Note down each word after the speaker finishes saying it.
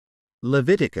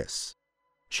Leviticus.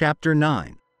 Chapter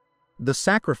 9. The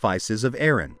sacrifices of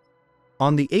Aaron.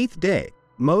 On the 8th day,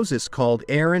 Moses called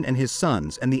Aaron and his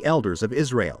sons and the elders of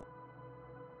Israel.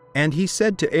 And he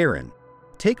said to Aaron,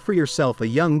 "Take for yourself a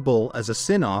young bull as a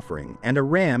sin offering and a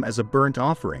ram as a burnt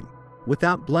offering,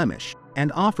 without blemish,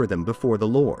 and offer them before the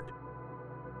Lord.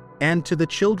 And to the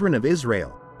children of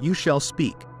Israel you shall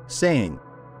speak, saying,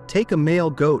 Take a male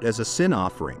goat as a sin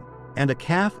offering, and a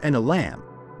calf and a lamb,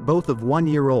 both of 1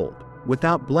 year old,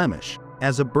 without blemish,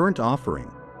 as a burnt offering,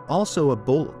 also a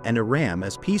bull and a ram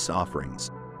as peace offerings,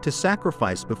 to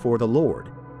sacrifice before the Lord,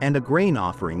 and a grain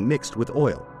offering mixed with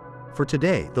oil. For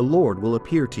today the Lord will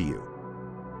appear to you."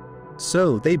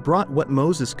 So they brought what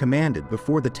Moses commanded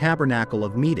before the tabernacle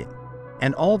of meeting,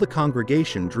 and all the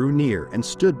congregation drew near and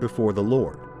stood before the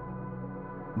Lord.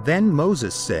 Then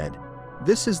Moses said,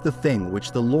 "This is the thing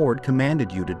which the Lord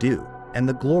commanded you to do, and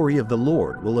the glory of the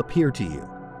Lord will appear to you."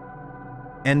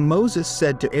 And Moses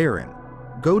said to Aaron,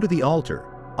 "Go to the altar,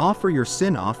 offer your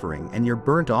sin offering and your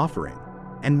burnt offering,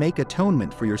 and make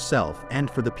atonement for yourself and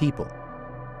for the people.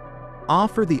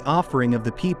 Offer the offering of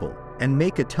the people, and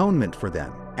make atonement for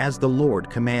them, as the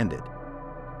Lord commanded."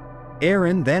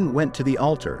 Aaron then went to the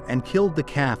altar and killed the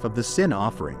calf of the sin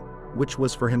offering, which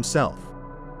was for himself.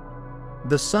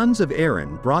 The sons of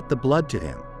Aaron brought the blood to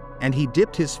him, and he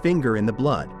dipped his finger in the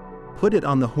blood, put it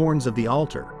on the horns of the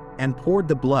altar, and poured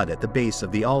the blood at the base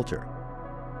of the altar.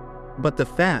 But the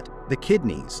fat, the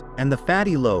kidneys, and the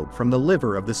fatty lobe from the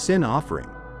liver of the sin offering,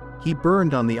 he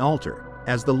burned on the altar,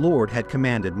 as the Lord had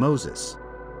commanded Moses.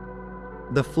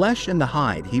 The flesh and the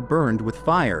hide he burned with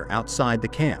fire outside the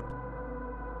camp.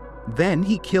 Then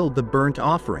he killed the burnt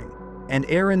offering, and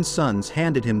Aaron's sons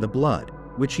handed him the blood,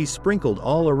 which he sprinkled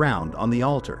all around on the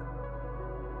altar.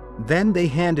 Then they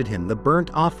handed him the burnt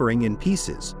offering in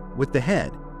pieces, with the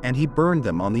head, and he burned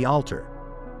them on the altar.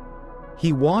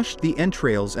 He washed the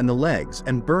entrails and the legs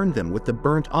and burned them with the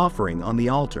burnt offering on the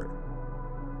altar.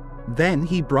 Then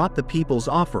he brought the people's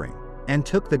offering, and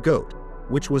took the goat,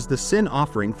 which was the sin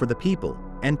offering for the people,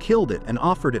 and killed it and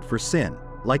offered it for sin,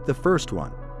 like the first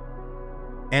one.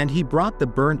 And he brought the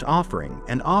burnt offering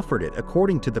and offered it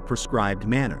according to the prescribed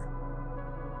manner.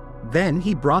 Then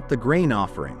he brought the grain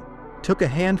offering, took a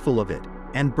handful of it,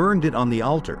 and burned it on the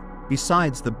altar,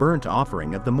 besides the burnt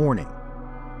offering of the morning.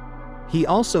 He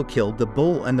also killed the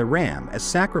bull and the ram as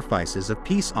sacrifices of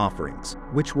peace offerings,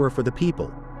 which were for the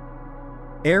people.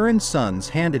 Aaron's sons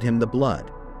handed him the blood,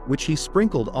 which he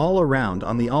sprinkled all around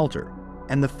on the altar,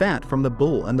 and the fat from the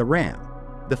bull and the ram,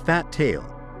 the fat tail,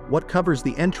 what covers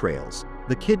the entrails,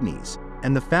 the kidneys,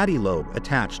 and the fatty lobe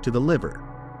attached to the liver.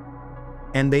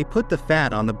 And they put the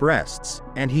fat on the breasts,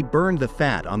 and he burned the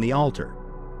fat on the altar.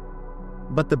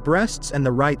 But the breasts and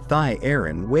the right thigh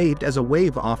Aaron waved as a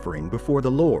wave offering before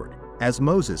the Lord, as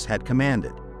Moses had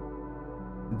commanded.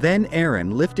 Then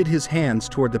Aaron lifted his hands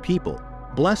toward the people,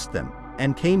 blessed them,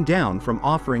 and came down from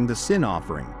offering the sin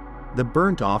offering, the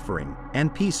burnt offering,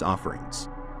 and peace offerings.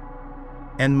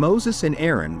 And Moses and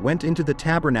Aaron went into the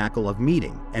tabernacle of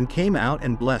meeting and came out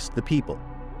and blessed the people.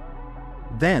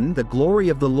 Then the glory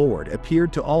of the Lord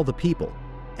appeared to all the people,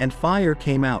 and fire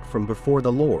came out from before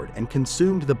the Lord and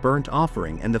consumed the burnt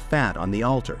offering and the fat on the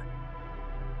altar.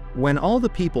 When all the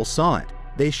people saw it,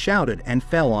 they shouted and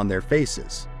fell on their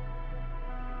faces.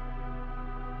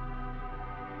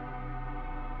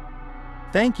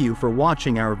 Thank you for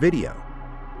watching our video.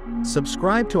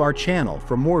 Subscribe to our channel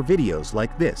for more videos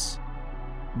like this.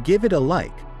 Give it a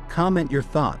like, comment your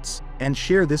thoughts, and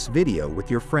share this video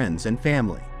with your friends and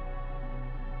family.